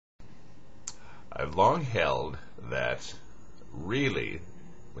I've long held that really,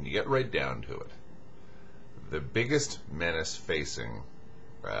 when you get right down to it, the biggest menace facing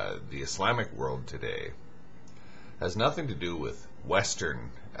the Islamic world today has nothing to do with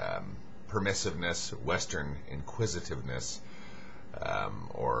Western permissiveness, Western inquisitiveness,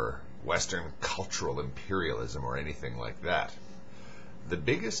 or Western cultural imperialism or anything like that. The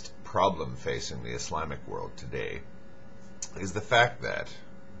biggest problem facing the Islamic world today is the fact that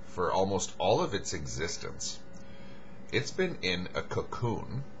for almost all of its existence, it's been in a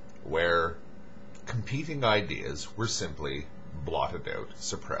cocoon where competing ideas were simply blotted out,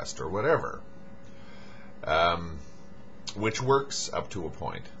 suppressed, or whatever, which works up to a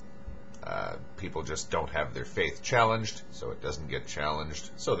point. People just don't have their faith challenged, so it doesn't get challenged,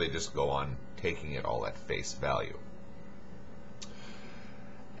 so they just go on taking it all at face value.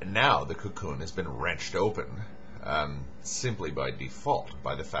 And now the cocoon has been wrenched open simply by default,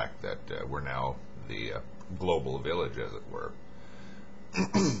 by the fact that we're now the global village, as it were.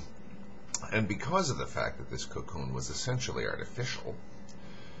 And because of the fact that this cocoon was essentially artificial,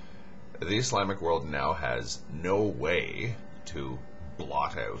 the Islamic world now has no way to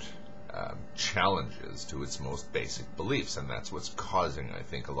blot out challenges to its most basic beliefs, and that's what's causing, I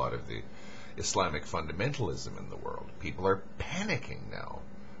think, a lot of the Islamic fundamentalism in the world. People are panicking now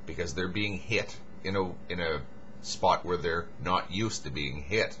because they're being hit in a spot where they're not used to being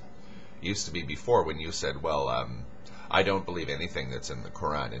hit. Used to be before, when you said, well, I don't believe anything that's in the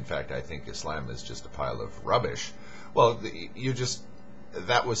Quran. In fact, I think Islam is just a pile of rubbish. Well,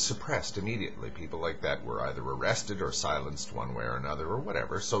 that was suppressed immediately. People like that were either arrested or silenced one way or another or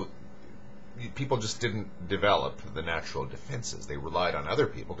whatever. So people just didn't develop the natural defenses. They relied on other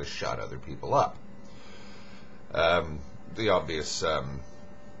people to shut other people up. The obvious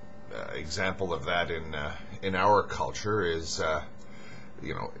example of that in our culture is,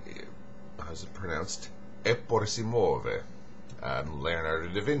 how's it pronounced? Eppur si muove, Leonardo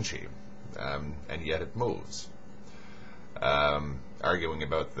da Vinci, and yet it moves. Arguing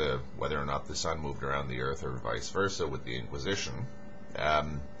about whether or not the sun moved around the earth or vice versa with the Inquisition.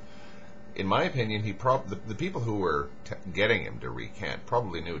 In my opinion, the people who were getting him to recant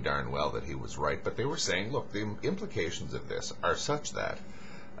probably knew darn well that he was right, but they were saying, look, the implications of this are such that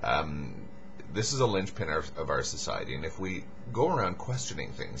this is a linchpin of our society, and if we go around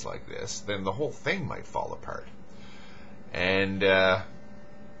questioning things like this, then the whole thing might fall apart. And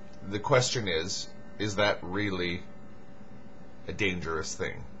the question is that really a dangerous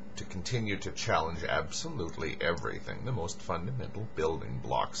thing, to continue to challenge absolutely everything, the most fundamental building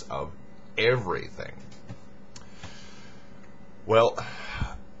blocks of everything? Well,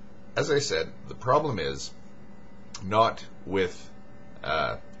 as I said, the problem is not with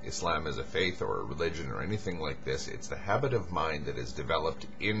Islam as a faith or a religion or anything like this. It's the habit of mind that is developed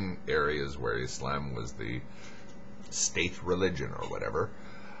in areas where Islam was the state religion or whatever,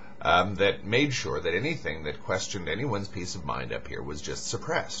 that made sure that anything that questioned anyone's peace of mind up here was just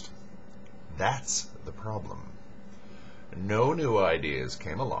suppressed. That's the problem. No new ideas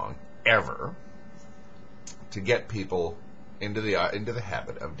came along, ever, to get people into the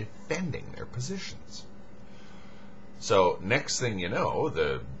habit of defending their positions. So next thing you know,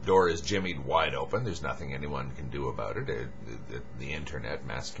 the door is jimmied wide open. There's nothing anyone can do about it. The internet,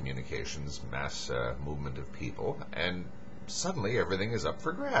 mass communications, mass movement of people, and suddenly everything is up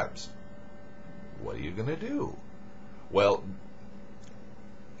for grabs. What are you going to do? Well,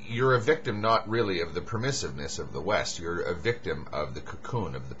 you're a victim not really of the permissiveness of the West. You're a victim of the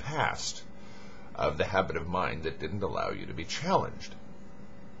cocoon of the past, of the habit of mind that didn't allow you to be challenged.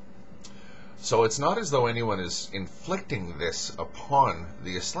 So it's not as though anyone is inflicting this upon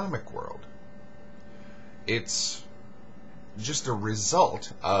the Islamic world. It's just a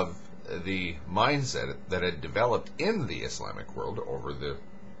result of the mindset that had developed in the Islamic world over the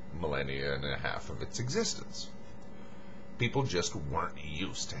millennia and a half of its existence. People just weren't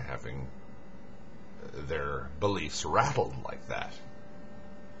used to having their beliefs rattled like that.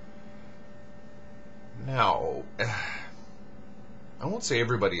 Now, I won't say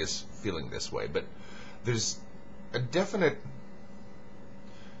everybody is feeling this way, but there's a definite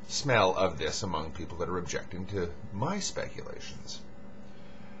smell of this among people that are objecting to my speculations.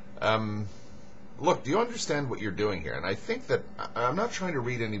 Look, do you understand what you're doing here? And I think that, I'm not trying to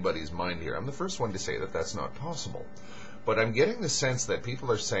read anybody's mind here. I'm the first one to say that that's not possible. But I'm getting the sense that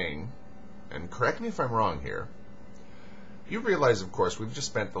people are saying, and correct me if I'm wrong here, you realize, of course, we've just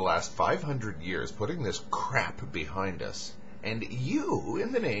spent the last 500 years putting this crap behind us. And you,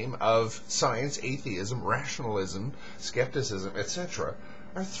 in the name of science, atheism, rationalism, skepticism, etc.,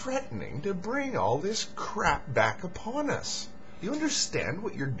 are threatening to bring all this crap back upon us. Do you understand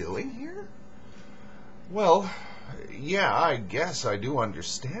what you're doing here? Well, yeah, I guess I do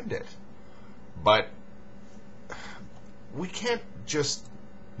understand it. But we can't just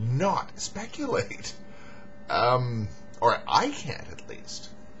not speculate. Or I can't, at least.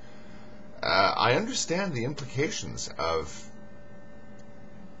 I understand the implications of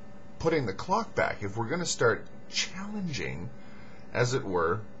putting the clock back if we're going to start challenging, as it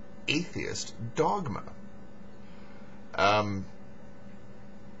were, atheist dogma.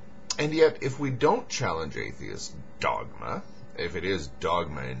 And yet, if we don't challenge atheist dogma, if it is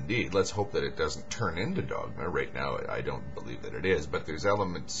dogma indeed, let's hope that it doesn't turn into dogma. Right now, I don't believe that it is, but there's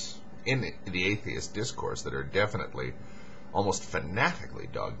elements in the atheist discourse that are definitely, almost fanatically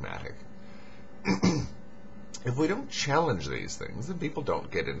dogmatic. If we don't challenge these things, then people don't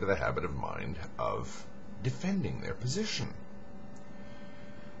get into the habit of mind of defending their position.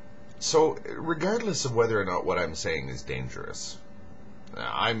 So, regardless of whether or not what I'm saying is dangerous,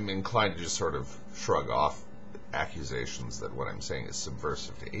 I'm inclined to just sort of shrug off accusations that what I'm saying is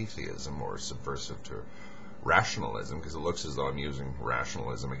subversive to atheism or subversive to rationalism, because it looks as though I'm using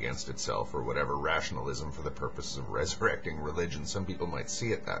rationalism against itself, or whatever, rationalism for the purposes of resurrecting religion. Some people might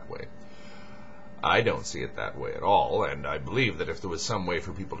see it that way. I don't see it that way at all, and I believe that if there was some way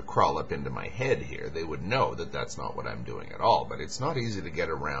for people to crawl up into my head here, they would know that that's not what I'm doing at all. But it's not easy to get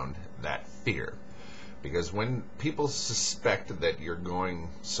around that fear, because when people suspect that you're going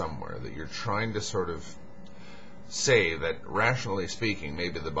somewhere, that you're trying to sort of say that, rationally speaking,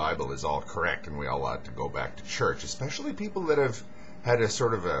 maybe the Bible is all correct and we all ought to go back to church, especially people that have had a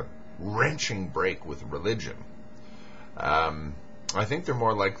sort of a wrenching break with religion, I think they're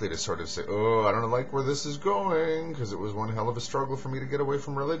more likely to sort of say, oh, I don't like where this is going, because it was one hell of a struggle for me to get away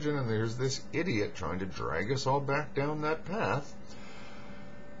from religion, and there's this idiot trying to drag us all back down that path.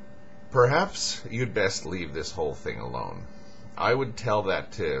 Perhaps you'd best leave this whole thing alone. I would tell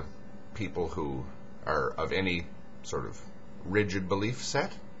that to people who are of any sort of rigid belief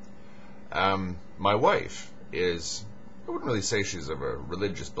set. My wife is, I wouldn't really say she's of a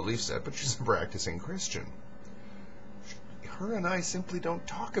religious belief set, but she's a practicing Christian. Her and I simply don't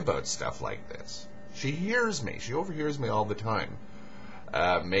talk about stuff like this. She hears me. She overhears me all the time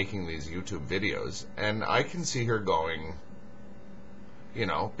making these YouTube videos, and I can see her going, you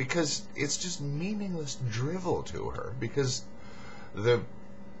know, because it's just meaningless drivel to her, because the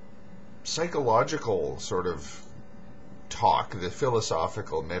psychological sort of talk, the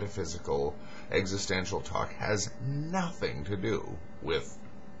philosophical, metaphysical, existential talk has nothing to do with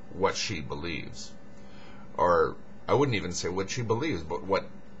what she believes. Or I wouldn't even say what she believes, but what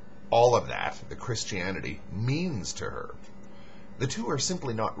all of that, the Christianity, means to her. The two are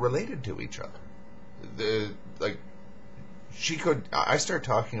simply not related to each other. I start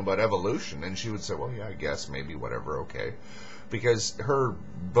talking about evolution, and she would say, well, yeah, I guess, maybe, whatever, okay. Because her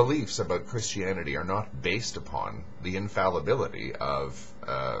beliefs about Christianity are not based upon the infallibility of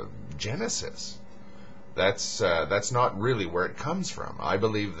Genesis. That's not really where it comes from. I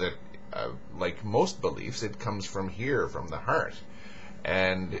believe that, like most beliefs, it comes from here, from the heart.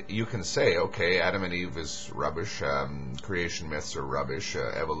 And you can say, okay, Adam and Eve is rubbish, creation myths are rubbish,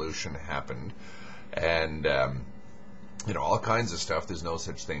 evolution happened, and all kinds of stuff. There's no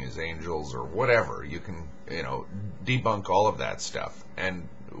such thing as angels or whatever. You can, debunk all of that stuff. And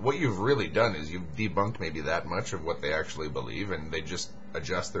what you've really done is you've debunked maybe that much of what they actually believe, and they just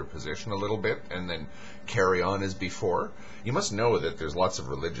adjust their position a little bit and then carry on as before. You must know that there's lots of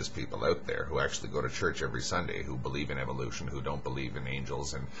religious people out there who actually go to church every Sunday, who believe in evolution, who don't believe in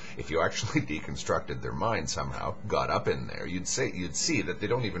angels, and if you actually deconstructed their mind somehow, got up in there, you'd see that they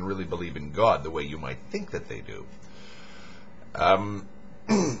don't even really believe in God the way you might think that they do.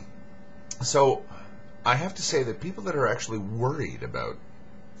 So I have to say that people that are actually worried about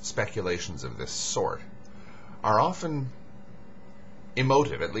speculations of this sort are often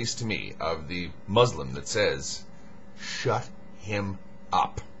emotive, at least to me, of the Muslim that says, shut him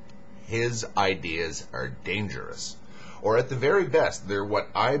up. His ideas are dangerous. Or at the very best, they're what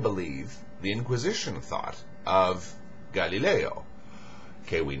I believe the Inquisition thought of Galileo.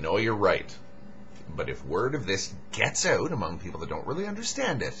 Okay, we know you're right, but if word of this gets out among people that don't really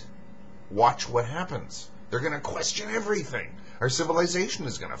understand it, watch what happens. They're going to question everything. Our civilization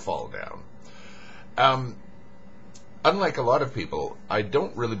is going to fall down. Unlike a lot of people, I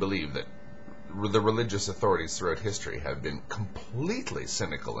don't really believe that the religious authorities throughout history have been completely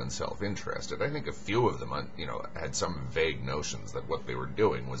cynical and self-interested. I think a few of them, had some vague notions that what they were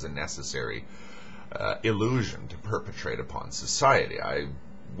doing was a necessary illusion to perpetrate upon society. I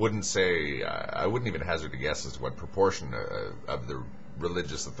wouldn't even hazard a guess as to what proportion of the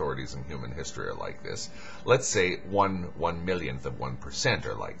religious authorities in human history are like this. Let's say 1/1,000,000th of 1%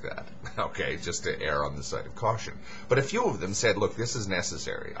 are like that. Okay, just to err on the side of caution. But a few of them said, look, this is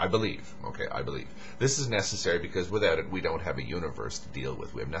necessary. I believe. This is necessary because without it, we don't have a universe to deal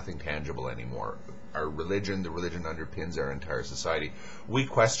with. We have nothing tangible anymore. Our religion, the religion underpins our entire society. We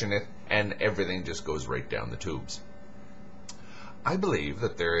question it, and everything just goes right down the tubes. I believe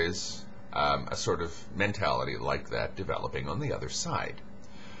that there is a sort of mentality like that developing on the other side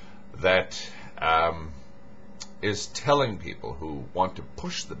that is telling people who want to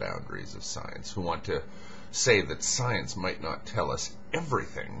push the boundaries of science, who want to say that science might not tell us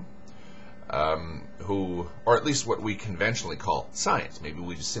everything, or at least what we conventionally call science. Maybe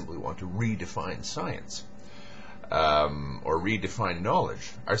we just simply want to redefine science or redefine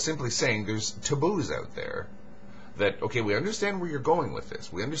knowledge, are simply saying there's taboos out there that, okay, we understand where you're going with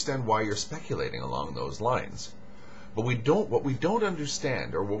this. We understand why you're speculating along those lines. But what we don't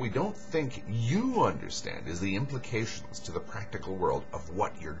understand, or what we don't think you understand, is the implications to the practical world of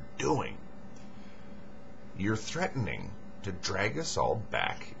what you're doing. You're threatening to drag us all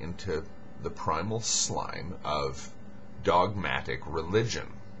back into the primal slime of dogmatic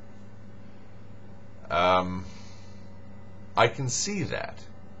religion. I can see that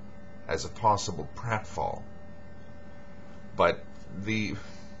as a possible pratfall. But the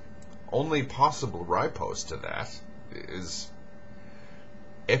only possible riposte to that is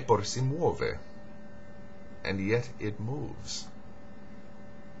Eppur si muove, and yet it moves.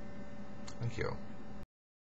 Thank you.